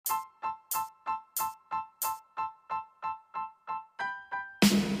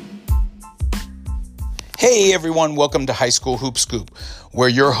Hey everyone, welcome to High School Hoop Scoop, where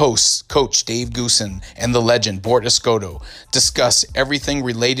your hosts, Coach Dave Goosen and the legend Bort Escoto, discuss everything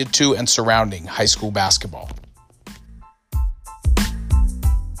related to and surrounding high school basketball.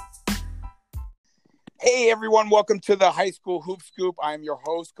 Hey everyone, welcome to the High School Hoop Scoop. I am your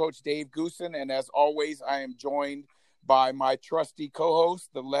host, Coach Dave Goosen, and as always, I am joined by my trusty co-host,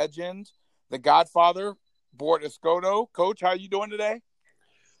 the legend, the Godfather, Bort Escoto. Coach, how are you doing today?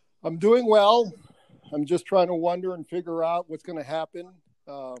 I'm doing well. I'm just trying to wonder and figure out what's going to happen.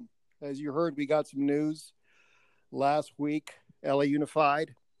 As you heard, we got some news last week, LA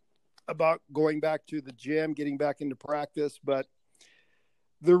Unified, about going back to the gym, getting back into practice, but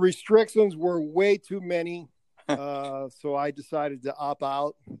the restrictions were way too many. So I decided to opt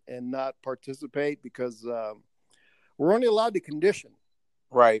out and not participate because we're only allowed to condition.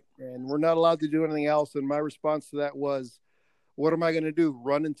 Right. And we're not allowed to do anything else. And my response to that was, what am I going to do?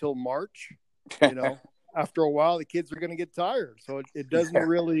 Run until March? You know, after a while, the kids are going to get tired. So it doesn't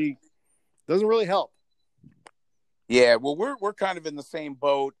really help. Yeah, well, we're kind of in the same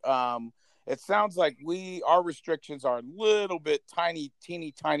boat. It sounds like our restrictions are a little bit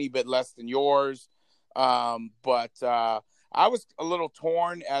teeny tiny bit less than yours. But I was a little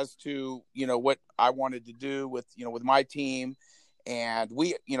torn as to, what I wanted to do with my team. And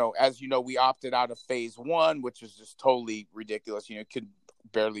we, as you know, we opted out of phase one, which is just totally ridiculous. Could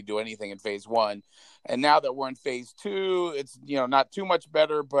barely do anything in phase one. And now that we're in phase two, it's, not too much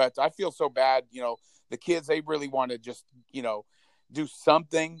better, but I feel so bad. The kids, they really want to just, do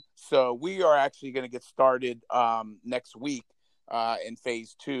something. So we are actually going to get started next week in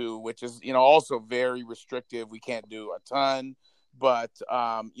phase two, which is, also very restrictive. We can't do a ton, but,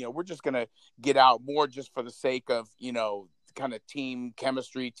 we're just going to get out more just for the sake of, kind of team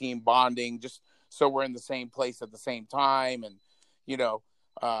chemistry, team bonding, just so we're in the same place at the same time and,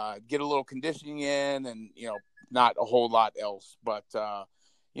 get a little conditioning in and, not a whole lot else. But,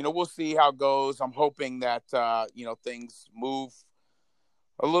 we'll see how it goes. I'm hoping that, things move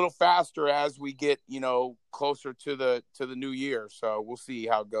a little faster as we get, closer to the new year. So we'll see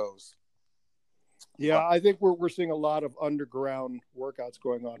how it goes. Yeah, I think we're seeing a lot of underground workouts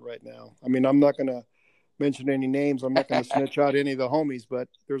going on right now. I mean, I'm not going to mention any names. I'm not going to snitch out any of the homies, but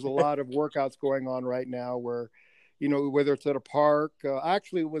there's a lot of workouts going on right now where, whether it's at a park. I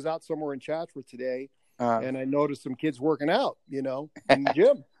actually was out somewhere in Chatsworth today, and I noticed some kids working out, in the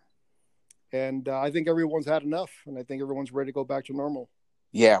gym. And I think everyone's had enough, and I think everyone's ready to go back to normal.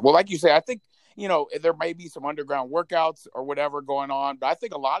 Yeah, well, like you say, I think, there may be some underground workouts or whatever going on, but I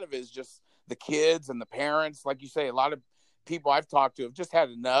think a lot of it is just the kids and the parents. Like you say, a lot of people I've talked to have just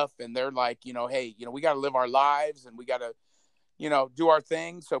had enough, and they're like, hey, we got to live our lives and we got to, do our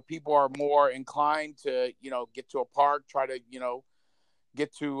thing. So people are more inclined to, get to a park, try to,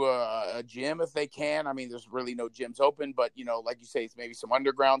 get to a gym if they can. I mean, there's really no gyms open, but, like you say, it's maybe some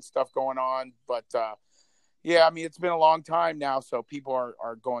underground stuff going on. But, yeah, I mean, it's been a long time now, so people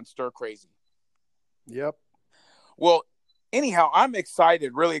are going stir crazy. Yep. Well, anyhow, I'm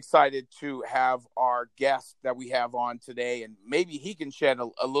excited, really excited to have our guest that we have on today, and maybe he can shed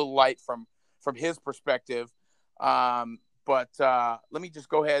a little light from his perspective. But let me just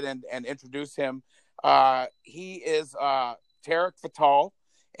go ahead and introduce him. He is Tarek Fatal,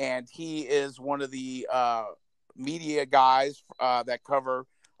 and he is one of the media guys that cover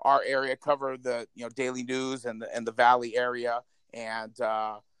our area, cover the daily news and the Valley area, and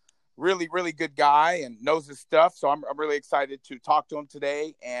really, really good guy and knows his stuff. So I'm really excited to talk to him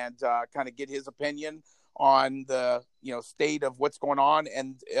today and kind of get his opinion on the state of what's going on,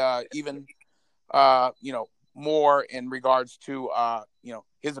 and even more in regards to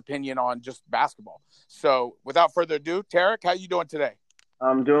his opinion on just basketball. So without further ado, Tarek, how you doing today?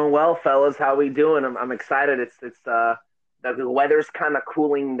 I'm doing well, fellas. How we doing? I'm excited. It's the weather's kind of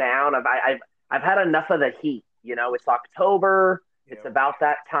cooling down. I've had enough of the heat. It's October. Yeah. It's about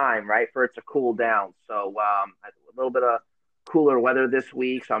that time, right, for it to cool down. So a little bit of cooler weather this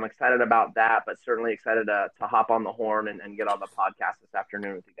week. So I'm excited about that, but certainly excited to hop on the horn and get on the podcast this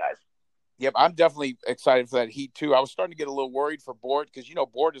afternoon with you guys. Yep, I'm definitely excited for that heat too. I was starting to get a little worried for Bort because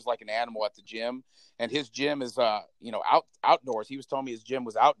Bort is like an animal at the gym, and his gym is outdoors. He was telling me his gym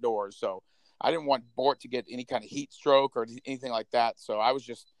was outdoors, so I didn't want Bort to get any kind of heat stroke or anything like that. So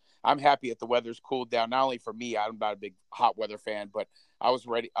I'm happy that the weather's cooled down. Not only for me, I'm not a big hot weather fan, but I was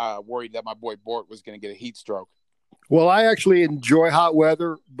worried that my boy Bort was going to get a heat stroke. Well, I actually enjoy hot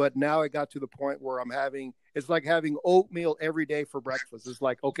weather, but now it got to the point where it's like having oatmeal every day for breakfast. It's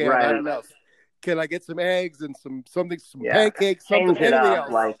like, okay, right. I've had enough. Can I get some eggs and some pancakes, something, anything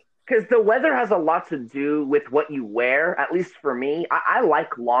else? Because the weather has a lot to do with what you wear. At least for me, I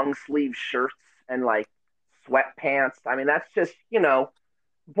like long sleeve shirts and like sweatpants. I mean, that's just,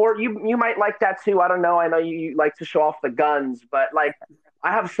 Bort, you might like that too. I don't know. I know you like to show off the guns, but like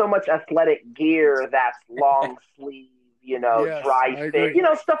I have so much athletic gear that's long sleeve, Yes, dry I fit, agree.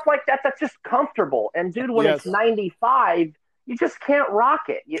 stuff like that. That's just comfortable. And dude, when it's Yes, 95, you just can't rock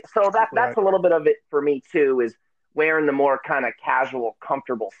it. So that's right. a little bit of it for me too, is wearing the more kind of casual,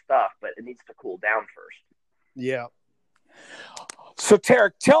 comfortable stuff, but it needs to cool down first. Yeah. So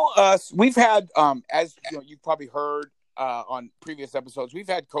Tarek, tell us, we've had, as you've probably heard on previous episodes, we've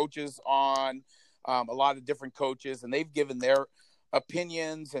had coaches on, a lot of different coaches, and they've given their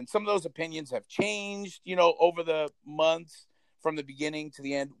opinions, and some of those opinions have changed, over the months from the beginning to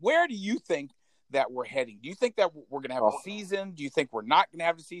the end. Where do you think that we're heading? Do you think that we're going to have a season? Do you think we're not going to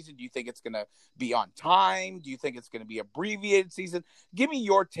have a season? Do you think it's going to be on time? Do you think it's going to be abbreviated season? Give me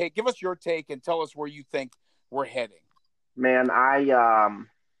your take. Give us your take and tell us where you think we're heading. Man,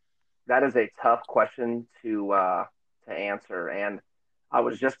 that is a tough question to answer. And I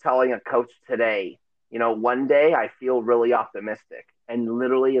was just telling a coach today, one day I feel really optimistic, and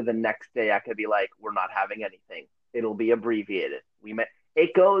literally the next day I could be like, we're not having anything. It'll be abbreviated.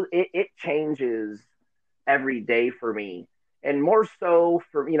 It changes every day for me, and more so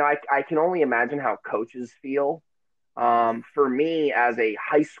for I can only imagine how coaches feel. For me, as a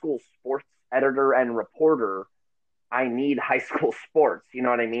high school sports editor and reporter, I need high school sports. You know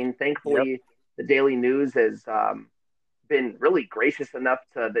what I mean? Thankfully, Yep. the Daily News has been really gracious enough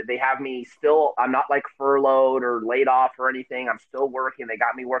that they have me still. I'm not like furloughed or laid off or anything. I'm still working. They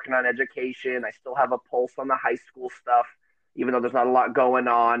got me working on education. I still have a pulse on the high school stuff, even though there's not a lot going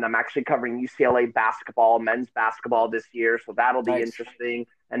on. I'm actually covering UCLA basketball, men's basketball this year. So that'll be interesting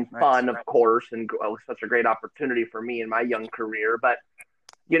and fun, of course, and such a great opportunity for me in my young career. But,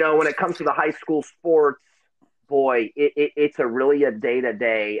 when it comes to the high school sports, boy, it's really a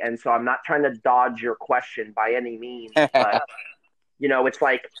day-to-day. And so I'm not trying to dodge your question by any means, but, it's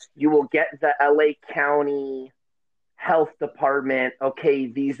like you will get the LA County Health Department, okay,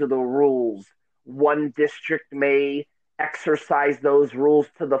 these are the rules. One district may exercise those rules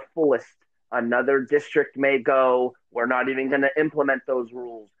to the fullest. Another district may go, we're not even going to implement those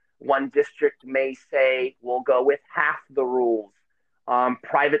rules. One district may say, we'll go with half the rules.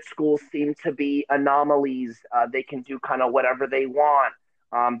 Private schools seem to be anomalies. They can do kind of whatever they want.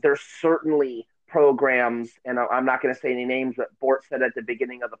 There's certainly programs, and I'm not going to say any names, but Bort said at the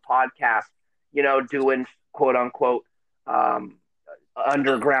beginning of the podcast, doing quote unquote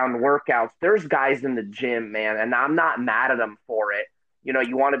underground workouts. There's guys in the gym, man, and I'm not mad at them for it.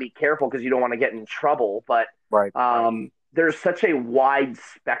 You want to be careful because you don't want to get in trouble, but Right. There's such a wide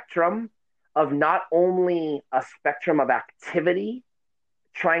spectrum of not only a spectrum of activity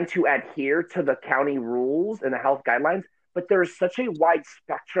trying to adhere to the county rules and the health guidelines, but there's such a wide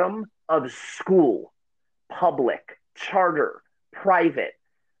spectrum of school, public, charter, private.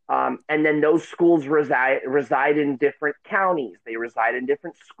 And then those schools reside in different counties. They reside in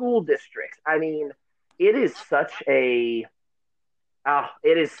different school districts. I mean, it is such a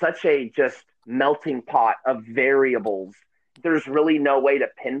just melting pot of variables. There's really no way to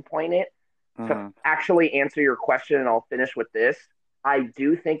pinpoint it. To actually answer your question, and I'll finish with this. I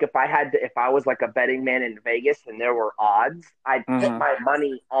do think if I was like a betting man in Vegas and there were odds, I'd put my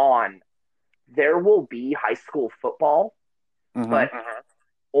money on there will be high school football, but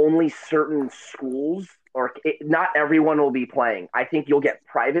only certain schools not everyone will be playing. I think you'll get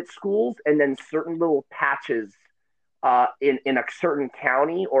private schools and then certain little patches in a certain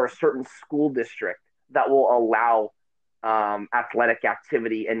county or a certain school district that will allow athletic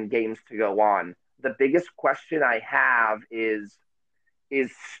activity and games to go on. The biggest question I have is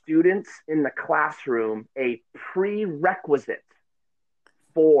students in the classroom a prerequisite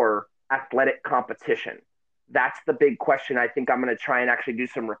for athletic competition? That's the big question I think I'm going to try and actually do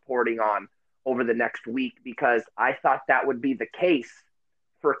some reporting on over the next week, because I thought that would be the case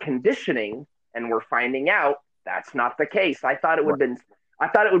for conditioning, and we're finding out that's not the case. I thought it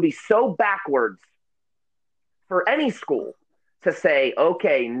would be so backwards for any school to say,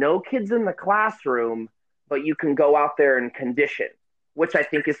 okay, no kids in the classroom, but you can go out there and condition, which I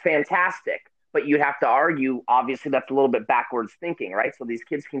think is fantastic. But you'd have to argue, obviously, that's a little bit backwards thinking, right? So these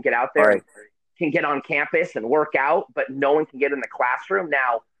kids can get out there and can get on campus and work out, but no one can get in the classroom.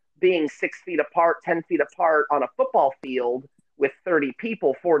 Now, being 6 feet apart, 10 feet apart on a football field with 30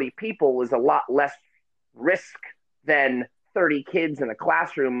 people, 40 people is a lot less risk than 30 kids in a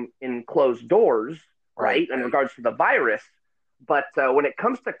classroom in closed doors, right? In regards to the virus. But when it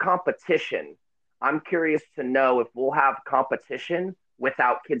comes to competition, I'm curious to know if we'll have competition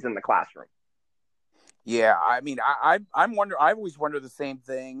without kids in the classroom. Yeah, I mean, I'm wondering. I always wonder the same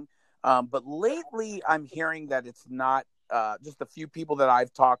thing. But lately, I'm hearing that it's not. Just a few people that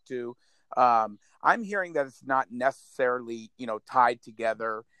I've talked to, I'm hearing that it's not necessarily, tied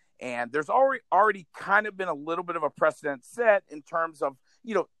together. And there's already kind of been a little bit of a precedent set in terms of,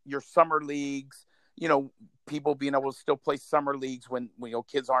 your summer leagues, people being able to still play summer leagues when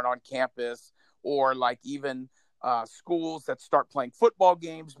kids aren't on campus, or like even schools that start playing football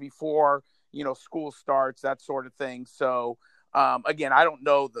games before, school starts, that sort of thing. So, again, I don't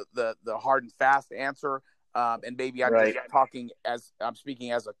know the hard and fast answer. And maybe I'm Right. just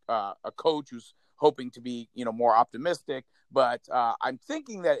speaking as a coach who's hoping to be, more optimistic, but I'm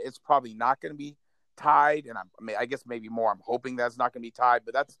thinking that it's probably not going to be tied. And I guess maybe more, I'm hoping that's not going to be tied,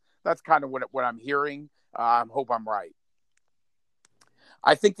 but that's kind of what I'm hearing. I hope I'm right.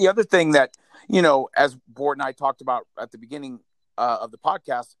 I think the other thing that, as Bort and I talked about at the beginning of the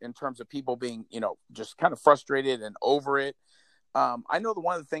podcast, in terms of people being, just kind of frustrated and over it. I know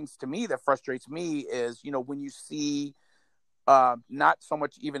one of the things to me that frustrates me is, when you see not so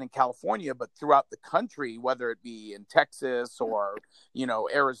much even in California, but throughout the country, whether it be in Texas or,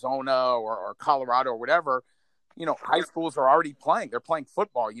 Arizona or Colorado or whatever, high schools are already playing. They're playing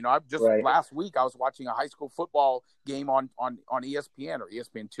football. I've just Right. last week I was watching a high school football game on ESPN or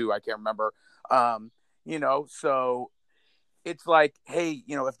ESPN2. I can't remember. So it's like, hey,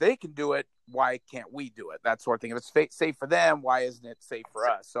 if they can do it, why can't we do it? That sort of thing. If it's safe for them, why isn't it safe for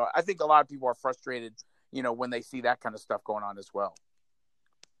us? So I think a lot of people are frustrated, when they see that kind of stuff going on as well.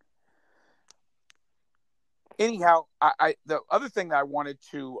 Anyhow, the other thing that I wanted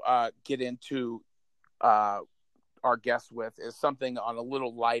to get into our guests with is something on a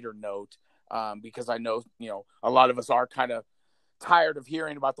little lighter note, because I know, a lot of us are kind of tired of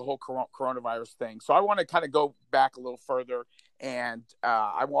hearing about the whole coronavirus thing. So I want to kind of go back a little further, and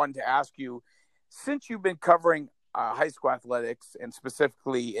I wanted to ask you, since you've been covering high school athletics, and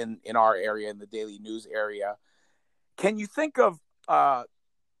specifically in our area, in the Daily News area, can you think of a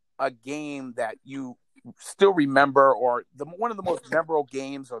game that you still remember, or one of the most memorable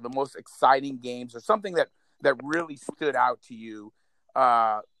games, or the most exciting games, or something that really stood out to you,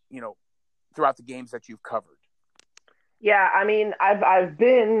 throughout the games that you've covered? Yeah, I mean, I've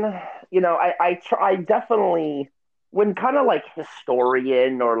been, I definitely, when kind of like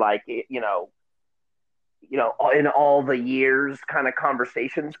historian, or like, in all the years kind of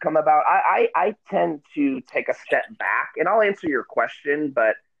conversations come about, I tend to take a step back, and I'll answer your question,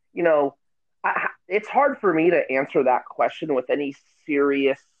 but, it's hard for me to answer that question with any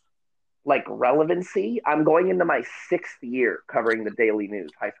serious like relevancy. I'm going into my 6th year covering the Daily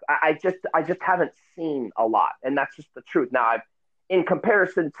News high school. I just haven't seen a lot, and that's just the truth. Now, in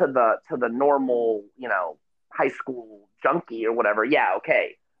comparison to the normal, high school junkie or whatever, yeah,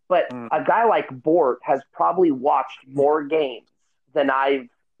 okay. But a guy like Bort has probably watched more games than I've,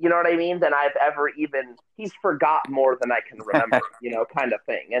 you know what I mean, than I've ever even. He's forgot more than I can remember, kind of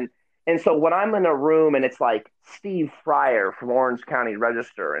thing. And so when I'm in a room and it's like Steve Fryer from Orange County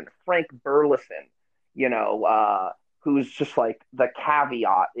Register and Frank Burleson, who's just like the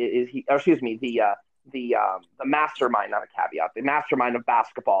caveat is he, or excuse me, the mastermind, not a caveat, the mastermind of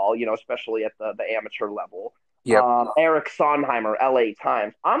basketball, especially at the amateur level. Yep. Eric Sonheimer, LA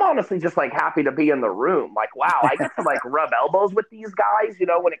Times. I'm honestly just like happy to be in the room. Like, wow, I get to like rub elbows with these guys,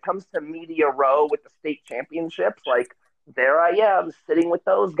 when it comes to media row with the state championships, like, there I am sitting with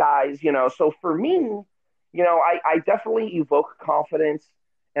those guys, So for me, I definitely evoke confidence,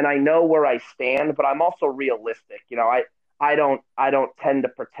 and I know where I stand, but I'm also realistic. I don't tend to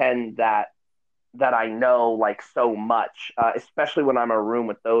pretend that I know like so much, especially when I'm in a room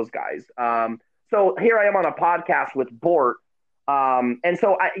with those guys. So here I am on a podcast with Bort. And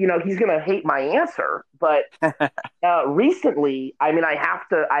so he's going to hate my answer, but recently, I mean, I have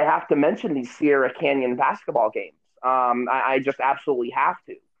to mention these Sierra Canyon basketball games. I just absolutely have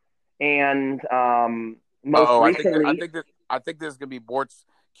to. And most recently, I think this is gonna be Bort's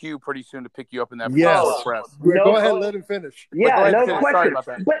cue pretty soon to pick you up in that Yes. press. Go ahead, let him finish. Yeah, no question. Sorry about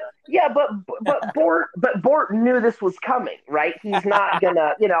that. But Bort knew this was coming, right? He's not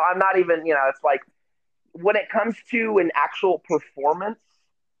gonna, I'm not even, it's like when it comes to an actual performance.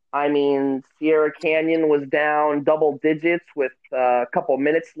 I mean, Sierra Canyon was down double digits with a couple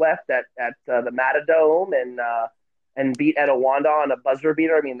minutes left at the Matadome, and beat Etowanda on a buzzer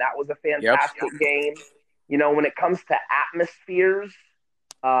beater. I mean, that was a fantastic game. When it comes to atmospheres,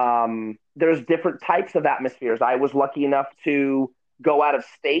 there's different types of atmospheres. I was lucky enough to go out of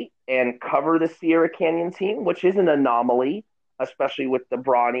state and cover the Sierra Canyon team, which is an anomaly. especially with the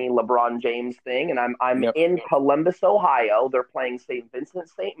LeBron James thing. And I'm Yep. in Columbus, Ohio. They're playing St. Vincent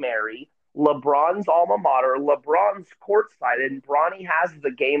St. Mary, LeBron's alma mater. LeBron's courtside, and Bronny has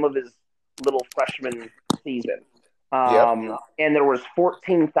the game of his little freshman season. And there was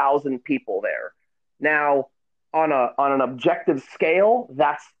 14,000 people there. Now, on an objective scale,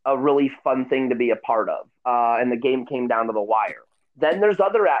 that's a really fun thing to be a part of. And the game came down to the wire. Then there's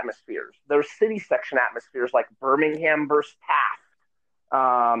other atmospheres. There's city section atmospheres like Birmingham versus Taft.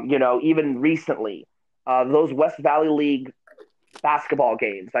 Even recently, those West Valley League basketball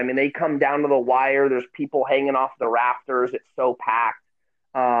games. I mean, they come down to the wire. There's people hanging off the rafters. It's so packed.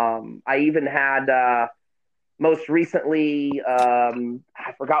 I even had most recently, I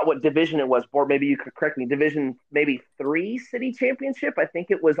forgot what division it was. Bort, maybe you could correct me. Division maybe 3 city championship. I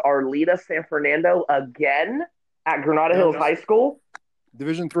think it was Arleta San Fernando again at Granada Hills High School.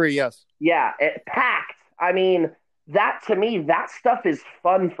 Division 3, yes. Yeah, it packed. I mean, that to me, that stuff is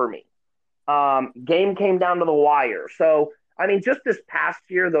fun for me. Game came down to the wire. So, I mean, just this past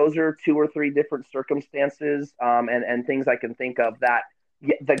year, those are 2 or 3 different circumstances and things I can think of that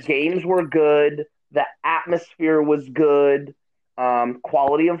the games were good. The atmosphere was good.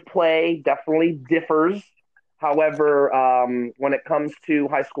 Quality of play definitely differs. However, when it comes to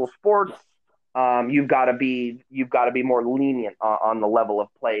high school sports, you've got to be more lenient on the level of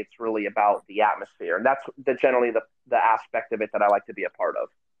play. It's really about the atmosphere, and that's generally the aspect of it that I like to be a part of.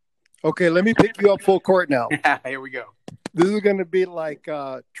 Okay, let me pick you up full court now. Here we go. This is going to be like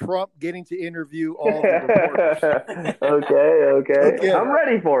Trump getting to interview all the reporters. Okay. I'm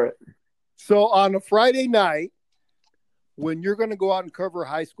ready for it. So on a Friday night, when you're going to go out and cover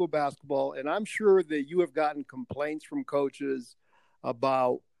high school basketball, and I'm sure that you have gotten complaints from coaches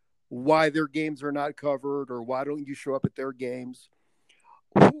about why their games are not covered or why don't you show up at their games.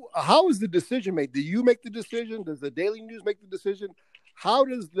 How is the decision made? Do you make the decision? Does the Daily News make the decision? How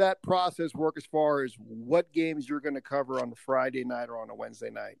does that process work as far as what games you're going to cover on a Friday night or on a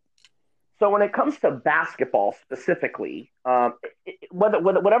Wednesday night? So when it comes to basketball specifically,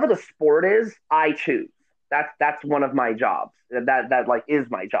 whatever the sport is, I choose. That's one of my jobs. That like is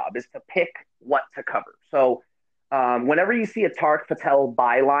my job, is to pick what to cover. So whenever you see a Tarek Patel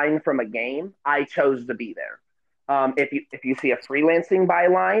byline from a game, I chose to be there. If you see a freelancing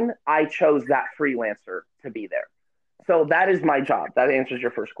byline, I chose that freelancer to be there. So that is my job. That answers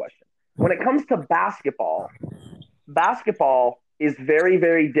your first question. When it comes to basketball is very,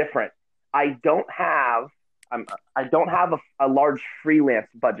 very different. I don't have a large freelance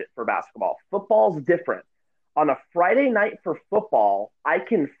budget for basketball. Football's different. On a Friday night for football, I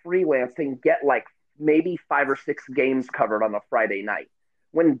can freelance and get like maybe 5 or 6 games covered on a Friday night.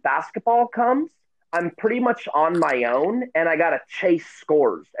 When basketball comes, I'm pretty much on my own, and I got to chase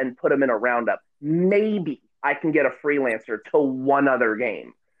scores and put them in a roundup. Maybe I can get a freelancer to one other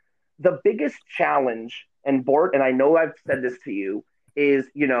game. The biggest challenge, and Bort, and I know I've said this to you, is,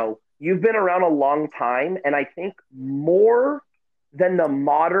 you've been around a long time, and I think more than the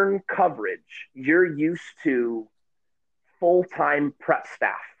modern coverage, you're used to full-time prep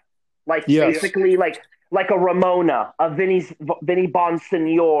staff. Like, yes. Basically, like a Ramona, a Vinny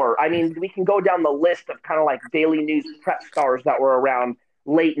Bonsignor. I mean, we can go down the list of kind of like Daily News prep stars that were around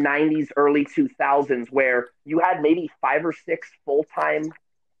late 90s, early 2000s, where you had maybe 5 or 6 full-time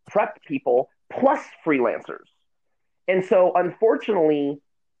prep people plus freelancers. And so, unfortunately,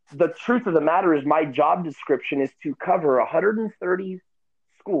 the truth of the matter is my job description is to cover 130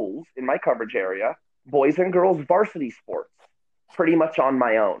 schools in my coverage area, boys and girls varsity sports, pretty much on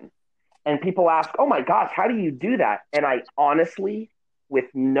my own. And people ask, oh my gosh, how do you do that? And I honestly, with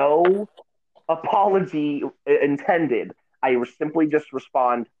no apology intended, I simply just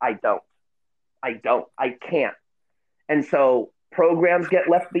respond, I can't. And so programs get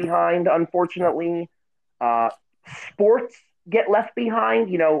left behind, unfortunately. Sports get left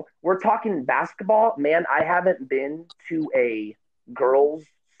behind. We're talking basketball. Man, I haven't been to a girls'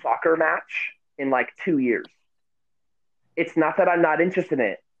 soccer match in like 2 years. It's not that I'm not interested in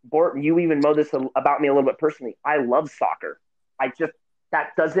it. Bort, you even know this about me a little bit personally. I love soccer. It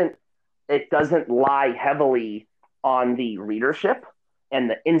doesn't lie heavily on the readership and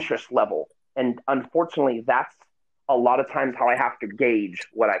the interest level. And unfortunately, that's a lot of times how I have to gauge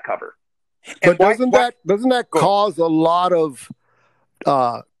what I cover. But doesn't that cause a lot of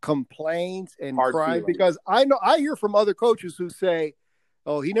complaints and cries? Because I hear from other coaches who say,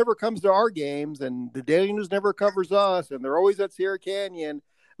 oh, he never comes to our games and the Daily News never covers us and they're always at Sierra Canyon.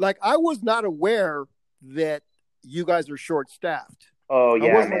 Like, I was not aware that you guys are short-staffed. Oh,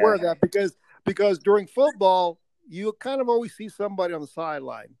 yeah. I wasn't aware of that because during football, you kind of always see somebody on the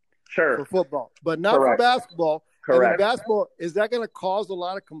sideline. Sure. For football, but not for basketball. And in Correct. basketball, is that going to cause a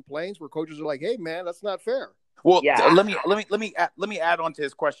lot of complaints where coaches are like, "Hey, man, that's not fair"? Well, Yeah. let me add on to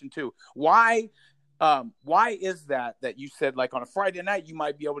his question too. Why is that you said like on a Friday night you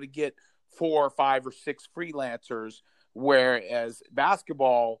might be able to get 4 or 5 or 6 freelancers, whereas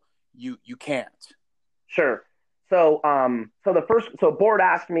basketball you can't? Sure. So, so board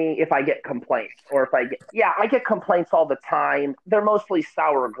asked me if I get complaints or if I get complaints all the time. They're mostly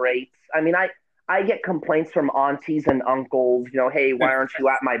sour grapes. I mean, I get complaints from aunties and uncles, hey, why aren't you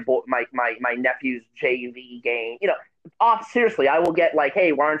at my nephew's JV game? Seriously, I will get like,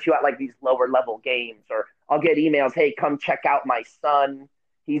 hey, why aren't you at like these lower level games? Or I'll get emails, hey, come check out my son.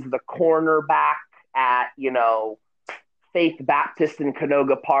 He's the cornerback at, Faith Baptist in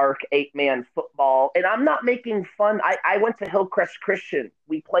Canoga Park, 8-man football. And I'm not making fun. I went to Hillcrest Christian.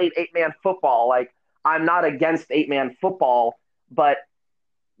 We played 8-man football. Like, I'm not against 8-man football, but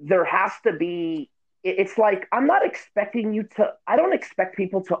there has to be, it's like, I don't expect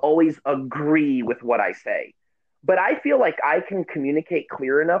people to always agree with what I say, but I feel like I can communicate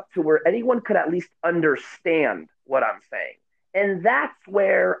clear enough to where anyone could at least understand what I'm saying. And that's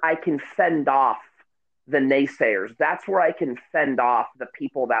where I can fend off the naysayers. That's where I can fend off the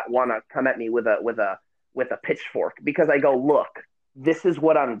people that want to come at me with a pitchfork, because I go, look, this is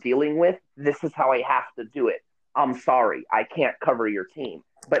what I'm dealing with. This is how I have to do it. I'm sorry, I can't cover your team,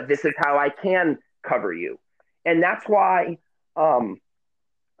 but this is how I can cover you. And that's why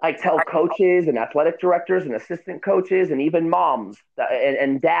I tell coaches and athletic directors and assistant coaches and even moms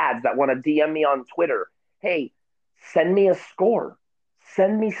and dads that want to DM me on Twitter, hey, send me a score,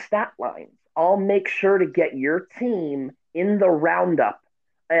 send me stat lines. I'll make sure to get your team in the roundup.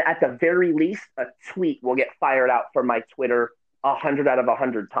 At the very least, a tweet will get fired out from my Twitter 100 out of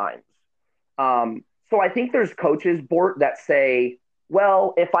 100 times. So I think there's coaches, Bort, that say,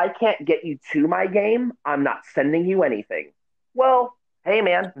 well, if I can't get you to my game, I'm not sending you anything. Well, hey,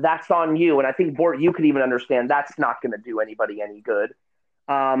 man, that's on you. And I think, Bort, you could even understand that's not going to do anybody any good.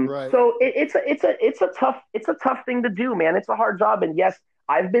 Right. So it's a tough thing to do, man. It's a hard job. And yes,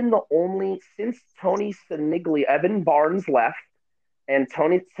 I've been the only, since Tony Siniglia, Evan Barnes left, and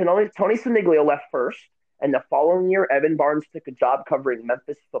Tony Siniglia left first, and the following year, Evan Barnes took a job covering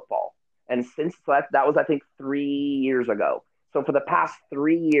Memphis football. And since that was, I think, 3 years ago. So for the past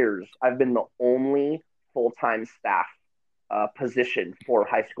 3 years, I've been the only full-time staff position for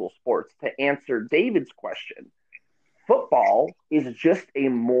high school sports. To answer David's question, football is just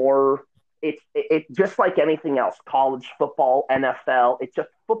it's just like anything else, college football, NFL. It's just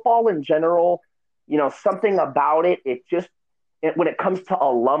football in general, something about it. When it comes to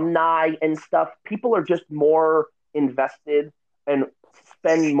alumni and stuff, people are just more invested and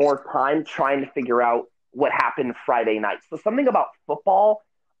spend more time trying to figure out what happened Friday night. So something about football,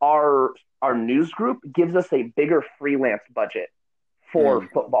 our news group gives us a bigger freelance budget for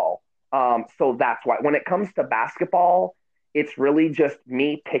football. So that's why when it comes to basketball, it's really just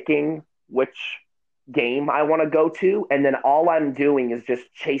me picking which game I want to go to. And then all I'm doing is just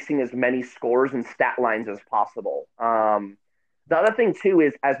chasing as many scores and stat lines as possible. The other thing too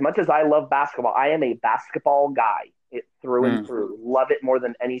is, as much as I love basketball, I am a basketball guy through and through. Love it more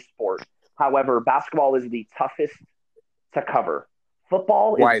than any sport. However, basketball is the toughest to cover.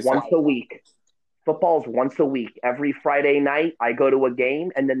 Football is once a week. Football is once a week. Every Friday night, I go to a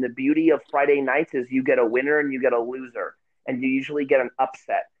game. And then the beauty of Friday nights is you get a winner and you get a loser. And you usually get an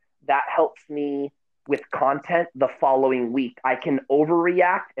upset. That helps me with content the following week. I can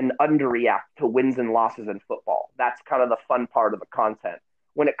overreact and underreact to wins and losses in football. That's kind of the fun part of the content.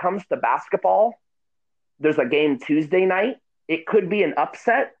 When it comes to basketball, there's a game Tuesday night. It could be an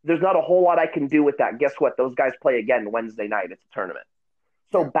upset. There's not a whole lot I can do with that. Guess what? Those guys play again Wednesday night. It's a tournament.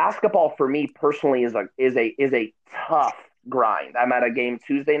 So basketball for me personally is a tough grind. I'm at a game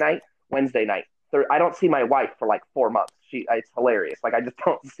Tuesday night, Wednesday night. I don't see my wife for like 4 months. It's hilarious. Like, I just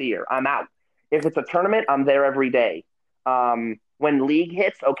don't see her. I'm out. If it's a tournament, I'm there every day. When league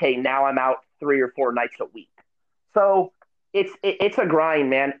hits, okay, now I'm out 3 or 4 nights a week. So it's a grind,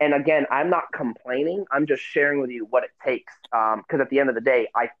 man. And again, I'm not complaining. I'm just sharing with you what it takes. Because at the end of the day,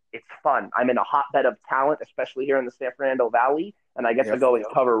 it's fun. I'm in a hotbed of talent, especially here in the San Fernando Valley, and I get to go and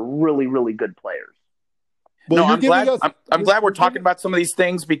cover really, really good players. Well, no, I'm glad we're talking about some of these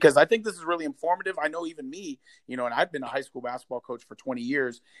things, because I think this is really informative. I know even me, and I've been a high school basketball coach for 20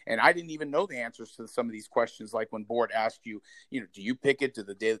 years, and I didn't even know the answers to some of these questions. Like when Bort asked you, do you pick it? Does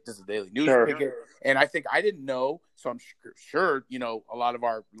the Daily News pick it? And I think I didn't know. So I'm sure, a lot of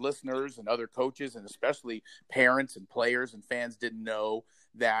our listeners and other coaches, and especially parents and players and fans, didn't know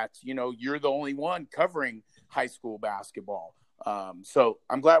that, you're the only one covering high school basketball. So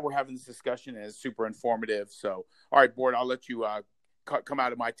I'm glad we're having this discussion, and it's super informative. So, all right, Board, I'll let you come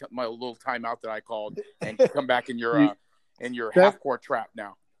out of my little timeout that I called and come back in your half court trap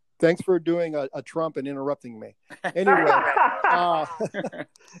now. Thanks for doing a Trump and interrupting me.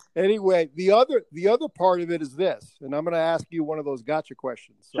 Anyway, the other part of it is this, and I'm going to ask you one of those gotcha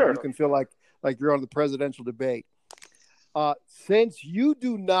questions, so Sure. You can feel like you're on the presidential debate. Since you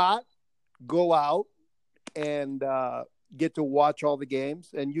do not go out and get to watch all the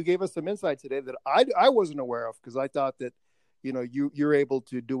games, and you gave us some insight today that I wasn't aware of, because I thought that you're able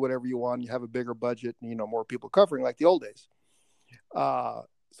to do whatever you want. You have a bigger budget, and more people covering like the old days.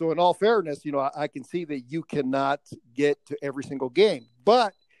 So in all fairness, I can see that you cannot get to every single game.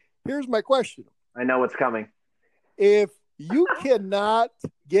 But here's my question. I know what's coming. If you cannot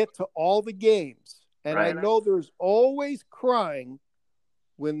get to all the games, and Right. I know there's always crying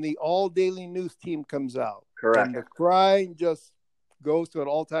when the All Daily News team comes out. Correct. And the crying just goes to an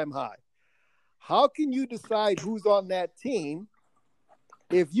all-time high. How can you decide who's on that team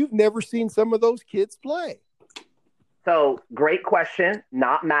if you've never seen some of those kids play? So, great question.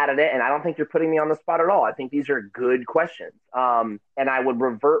 Not mad at it, and I don't think you're putting me on the spot at all. I think these are good questions. And I would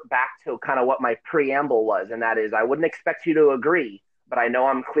revert back to kind of what my preamble was, and that is I wouldn't expect you to agree, but I know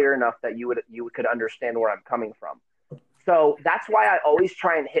I'm clear enough that you could understand where I'm coming from. So that's why I always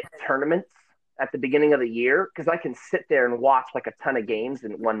try and hit tournaments at the beginning of the year, because I can sit there and watch like a ton of games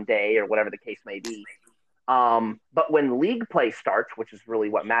in one day or whatever the case may be. But when league play starts, which is really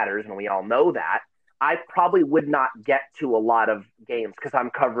what matters, and we all know that, I probably would not get to a lot of games because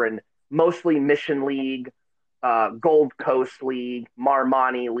I'm covering mostly Mission League, Gold Coast League,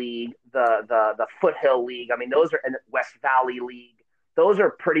 Marmani League, the Foothill League. I mean, those are, and West Valley League. Those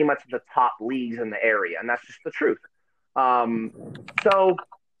are pretty much the top leagues in the area, and that's just the truth. So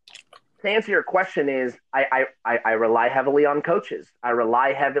to answer your question is I rely heavily on coaches. I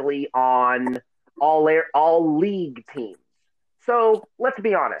rely heavily on all league teams. So let's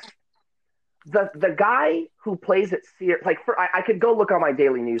be honest. The guy who plays at Sierra, I could go look on my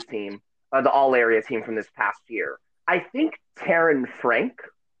Daily News team, the all area team from this past year. I think Taryn Frank,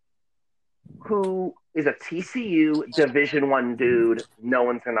 who is a TCU Division I dude, no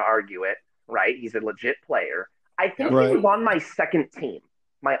one's going to argue it, right? He's a legit player. I think he was on my second team,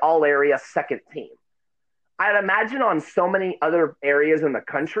 my all area second team. I'd imagine on so many other areas in the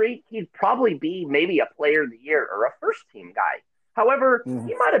country, he'd probably be maybe a player of the year or a first team guy. However,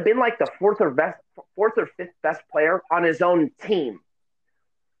 he might have been like the fourth or fifth best player on his own team.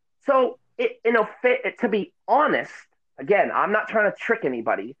 So, to be honest, again, I'm not trying to trick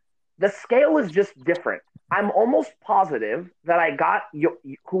anybody. The scale is just different. I'm almost positive that I got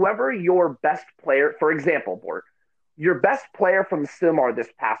whoever your best player, for example, Bort, your best player from Sylmar this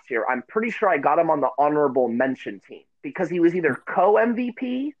past year, I'm pretty sure I got him on the honorable mention team because he was either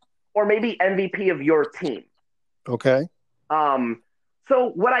co-MVP or maybe MVP of your team. Okay. So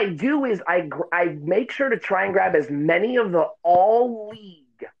what I do is I make sure to try and grab as many of the all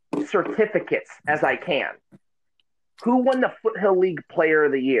league certificates as I can. Who won the Foothill League Player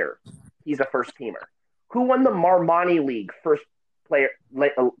of the Year? He's a first teamer. Who won the Marmani League First Player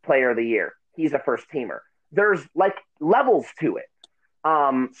of the Year? He's a first teamer. There's like levels to it.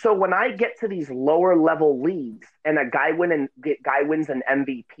 So when I get to these lower level leagues and a guy wins an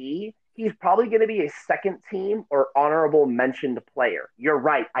MVP, he's probably going to be a second team or honorable mentioned player. You're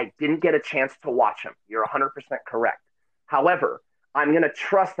right. I didn't get a chance to watch him. You're 100% correct. However, I'm going to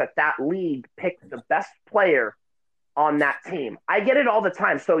trust that league picked the best player on that team. I get it all the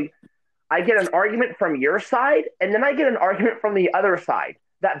time. So I get an argument from your side, and then I get an argument from the other side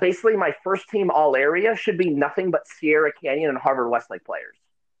that basically my first team all area should be nothing but Sierra Canyon and Harvard Westlake players,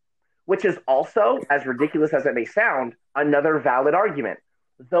 which is also, as ridiculous as it may sound, another valid argument.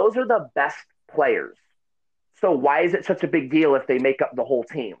 Those are the best players. So why is it such a big deal if they make up the whole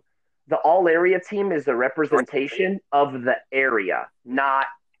team? The all-area team is a representation of the area, not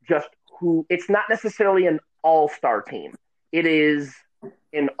just who – it's not necessarily an all-star team. It is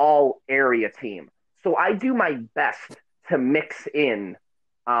an all-area team. So I do my best to mix in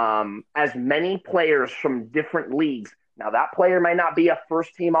as many players from different leagues. Now, that player might not be a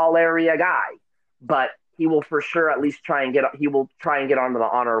first-team all-area guy, but – he will for sure at least try and get onto the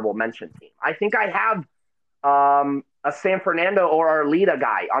honorable mention team. I think I have a San Fernando or Arleta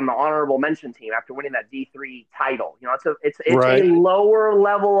guy on the honorable mention team after winning that D3 title. It's right. A lower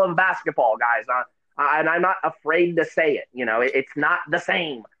level of basketball, guys. And I'm not afraid to say it. It's not the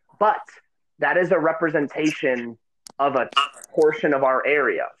same, but that is a representation of a portion of our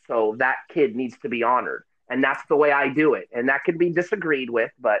area. So that kid needs to be honored. And that's the way I do it. And that could be disagreed with,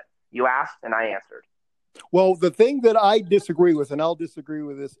 but you asked and I answered. Well, the thing that I disagree with, and I'll disagree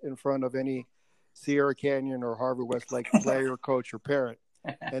with this in front of any Sierra Canyon or Harvard Westlake player, coach, or parent,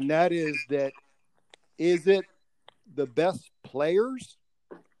 and that is it the best players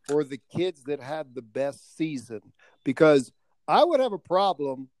or the kids that had the best season? Because I would have a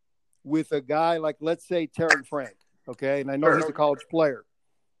problem with a guy like, let's say, Terran Frank, okay? And I know he's a college player.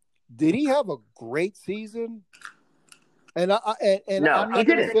 Did he have a great season? And No, I'm not he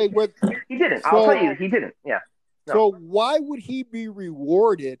going to say what he didn't. I'll tell you, he didn't. Yeah. No. So why would he be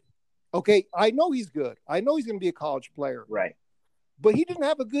rewarded? Okay, I know he's good. I know he's going to be a college player. Right. But he didn't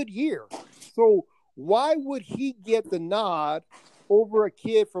have a good year. So why would he get the nod over a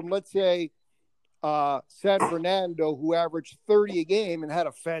kid from, let's say, San Fernando who averaged 30 a game and had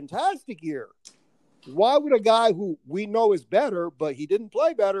a fantastic year? Why would a guy who we know is better, but he didn't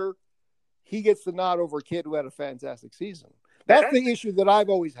play better, he gets the nod over a kid who had a fantastic season? That's the issue that I've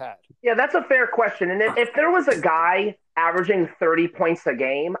always had. Yeah, that's a fair question. And if there was a guy averaging 30 points a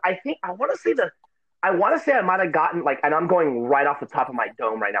game, I want to say I might have gotten and I'm going right off the top of my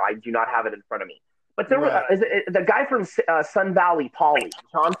dome right now. I do not have it in front of me. But there was the guy from Sun Valley Poly,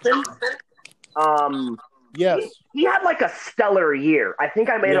 Johnson. Yes. He had a stellar year. I think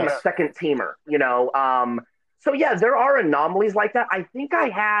I made him a second teamer, So, yeah, there are anomalies like that. I think I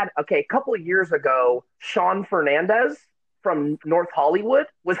had, a couple of years ago, Sean Fernandez from North Hollywood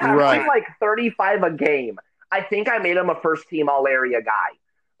was having 35 a game. I think I made him a first-team all-area guy.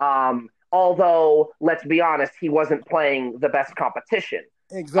 Although, let's be honest, he wasn't playing the best competition.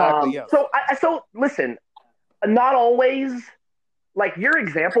 Exactly, yes. So, listen, not always – your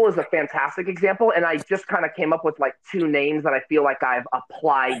example is a fantastic example, and I just kind of came up with two names that I feel like I've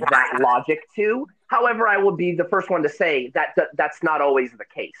applied that logic to. However, I will be the first one to say that that's not always the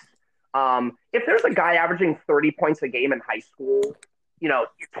case. If there's a guy averaging 30 points a game in high school,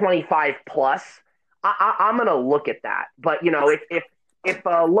 25 plus, I'm going to look at that. But, if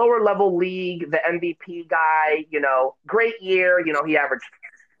a lower level league, the MVP guy, great year, he averaged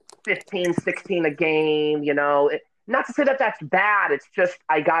 15, 16 a game, not to say that that's bad. It's just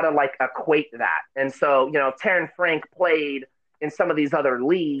I got to equate that. And so, Terran Frank played in some of these other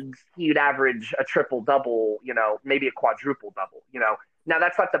leagues. He'd average a triple-double, maybe a quadruple-double, Now,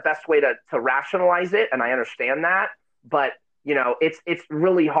 that's not the best way to rationalize it, and I understand that. But, it's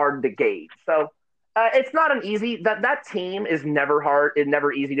really hard to gauge. So it's not an easy – that team is never hard – is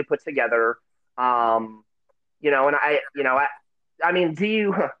never easy to put together. And I mean, do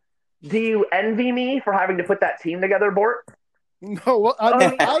you envy me for having to put that team together, Bort? No, well,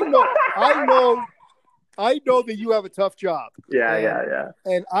 I know that you have a tough job. Yeah.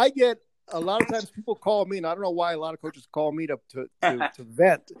 And I get a lot of times people call me, and I don't know why a lot of coaches call me to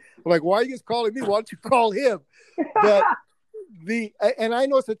vent. I'm like, why are you guys calling me? Why don't you call him? But and I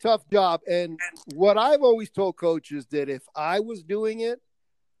know it's a tough job. And what I've always told coaches that if I was doing it,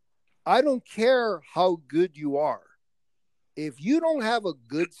 I don't care how good you are. If you don't have a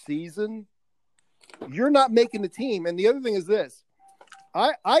good season, you're not making the team. And the other thing is this.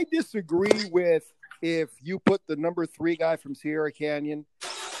 I disagree with if you put the number 3 guy from Sierra Canyon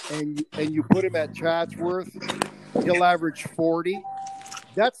and you put him at Chatsworth, he'll average 40.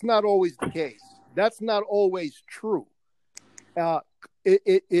 That's not always the case. That's not always true.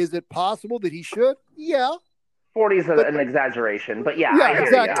 Is it possible that he should? Yeah. 40 is an exaggeration, but yeah, I hear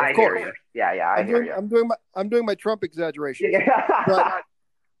exactly. You. I hear you. Yeah, I hear you. I'm doing my Trump exaggeration. Yeah.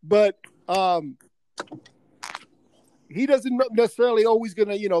 but he doesn't necessarily always going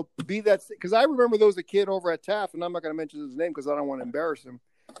to, be that. Because I remember there was a kid over at Taft, and I'm not going to mention his name because I don't want to embarrass him.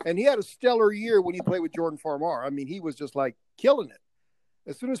 And he had a stellar year when he played with Jordan Farmar. I mean, he was just killing it.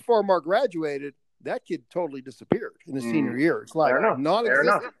 As soon as Farmar graduated, that kid totally disappeared in his senior year. It's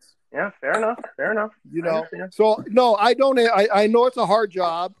non-existent. Yeah, fair enough. So no, I don't. I know it's a hard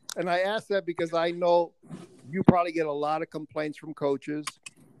job, and I ask that because I know you probably get a lot of complaints from coaches,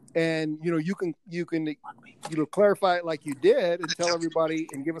 and you can clarify it like you did and tell everybody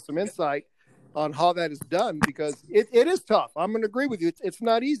and give us some insight on how that is done because it is tough. I'm going to agree with you. It's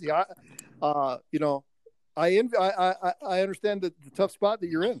not easy. I understand the tough spot that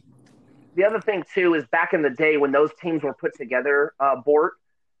you're in. The other thing too is back in the day when those teams were put together, Bort.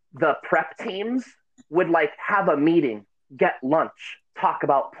 The prep teams would have a meeting, get lunch, talk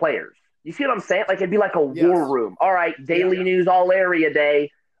about players. You see what I'm saying? It'd be like a war room. All right, daily news, all area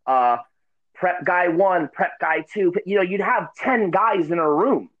day. Prep guy 1, prep guy 2. You'd have 10 guys in a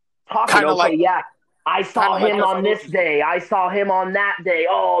room talking. I saw him on this day. I saw him on that day.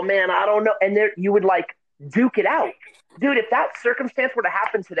 Oh man, I don't know. And there you would duke it out, dude. If that circumstance were to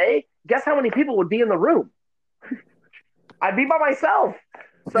happen today, guess how many people would be in the room? I'd be by myself.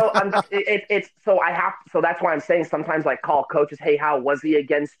 So so that's why I'm saying sometimes I call coaches, hey, how was he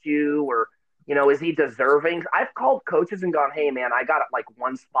against you? Or, is he deserving? I've called coaches and gone, hey man, I got like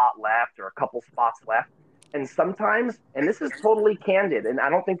one spot left or a couple spots left. And sometimes, and this is totally candid, and I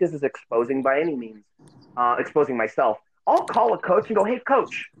don't think this is exposing by any means, exposing myself. I'll call a coach and go, hey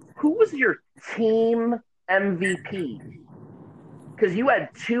coach, who was your team MVP? Because you had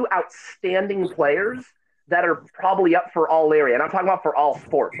two outstanding players that are probably up for all area. And I'm talking about for all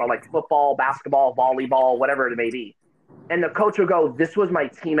sports, so like football, basketball, volleyball, whatever it may be. And the coach will go, this was my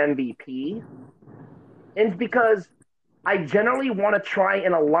team MVP. And it's because I generally want to try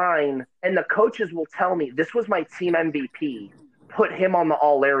and align, and the coaches will tell me, this was my team MVP. Put him on the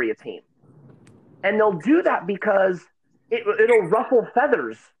all area team. And they'll do that because it'll ruffle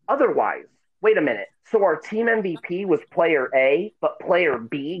feathers otherwise. Wait a minute. So our team MVP was player A, but player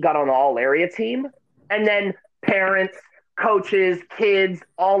B got on the all area team? And then parents, coaches, kids,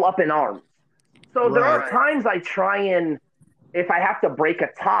 all up in arms. So there are times I try and, if I have to break a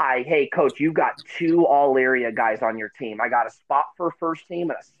tie, hey, coach, you got two all area guys on your team. I got a spot for first team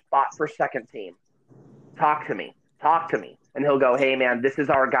and a spot for second team. Talk to me. And he'll go, hey, man, this is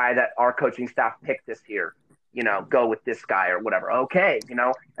our guy that our coaching staff picked this year. Go with this guy or whatever. Okay,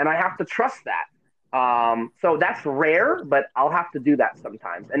 and I have to trust that. So that's rare, but I'll have to do that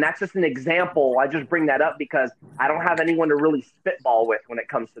sometimes. And that's just an example. I just bring that up because I don't have anyone to really spitball with when it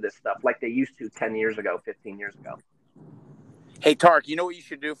comes to this stuff like they used to 10 years ago, 15 years ago. Hey, Tark, you know what you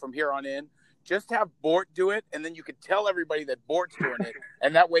should do from here on in? Just have Bort do it, and then you could tell everybody that Bort's doing it,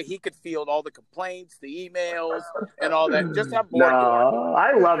 and that way he could field all the complaints, the emails, and all that. Just have Bort do it.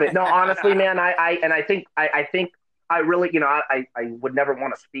 I love it. No, honestly, man, I think I really, I would never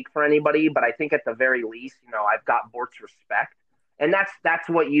want to speak for anybody, but I think at the very least, I've got Bort's respect, and that's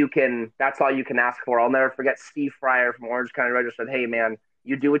all you can ask for. I'll never forget Steve Fryer from Orange County Register said, hey man,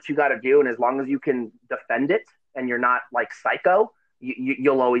 you do what you got to do, and as long as you can defend it and you're not like psycho,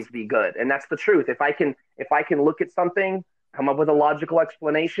 you'll always be good. And that's the truth. If I can look at something, come up with a logical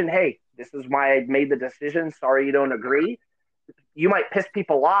explanation, hey, this is why I made the decision. Sorry you don't agree. You might piss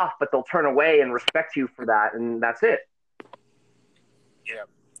people off, but they'll turn away and respect you for that, and that's it. Yeah.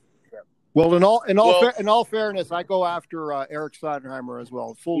 Well, in all fairness, I go after Eric Steinheimer as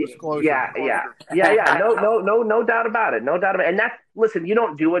well. Full disclosure. Yeah. No doubt about it. And listen, you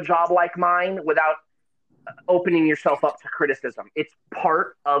don't do a job like mine without opening yourself up to criticism. It's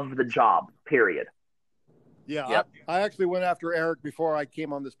part of the job, period. Yeah. Yep. I actually went after Eric before I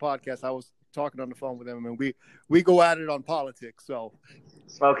came on this podcast. I was talking on the phone with him, and we go at it on politics. So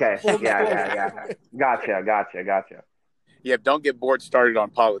okay. Yeah. Gotcha. Yeah, don't get bored started on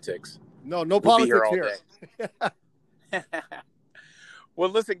politics. No politics here. Well,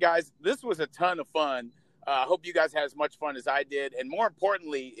 listen, guys, this was a ton of fun. I hope you guys had as much fun as I did. And more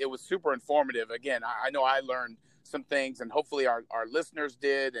importantly, it was super informative. Again, I know I learned some things, and hopefully our listeners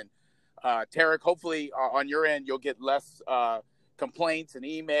did. And Tarek, hopefully on your end, you'll get less complaints and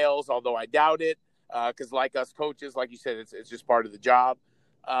emails, although I doubt it, because like us coaches, like you said, it's just part of the job.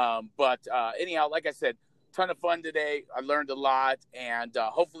 But anyhow, like I said, ton of fun today. I learned a lot, and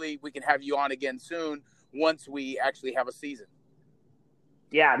hopefully we can have you on again soon once we actually have a season.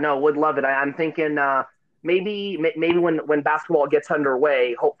 Yeah, no, would love it. I'm thinking maybe when basketball gets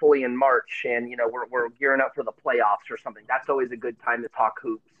underway, hopefully in March, and we're gearing up for the playoffs or something. That's always a good time to talk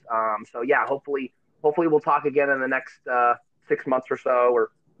hoops. So yeah, hopefully we'll talk again in the next 6 months or so,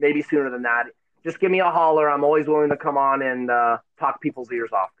 or maybe sooner than that. Just give me a holler. I'm always willing to come on and talk people's ears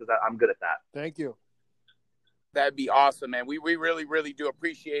off because I'm good at that. Thank you. That'd be awesome, man. We really, really do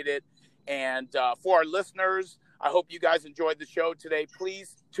appreciate it. And for our listeners, I hope you guys enjoyed the show today.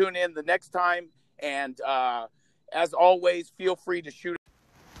 Please tune in the next time. And as always, feel free to shoot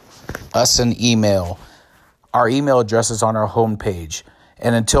us an email. Our email address is on our homepage.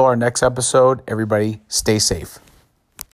 And until our next episode, everybody stay safe.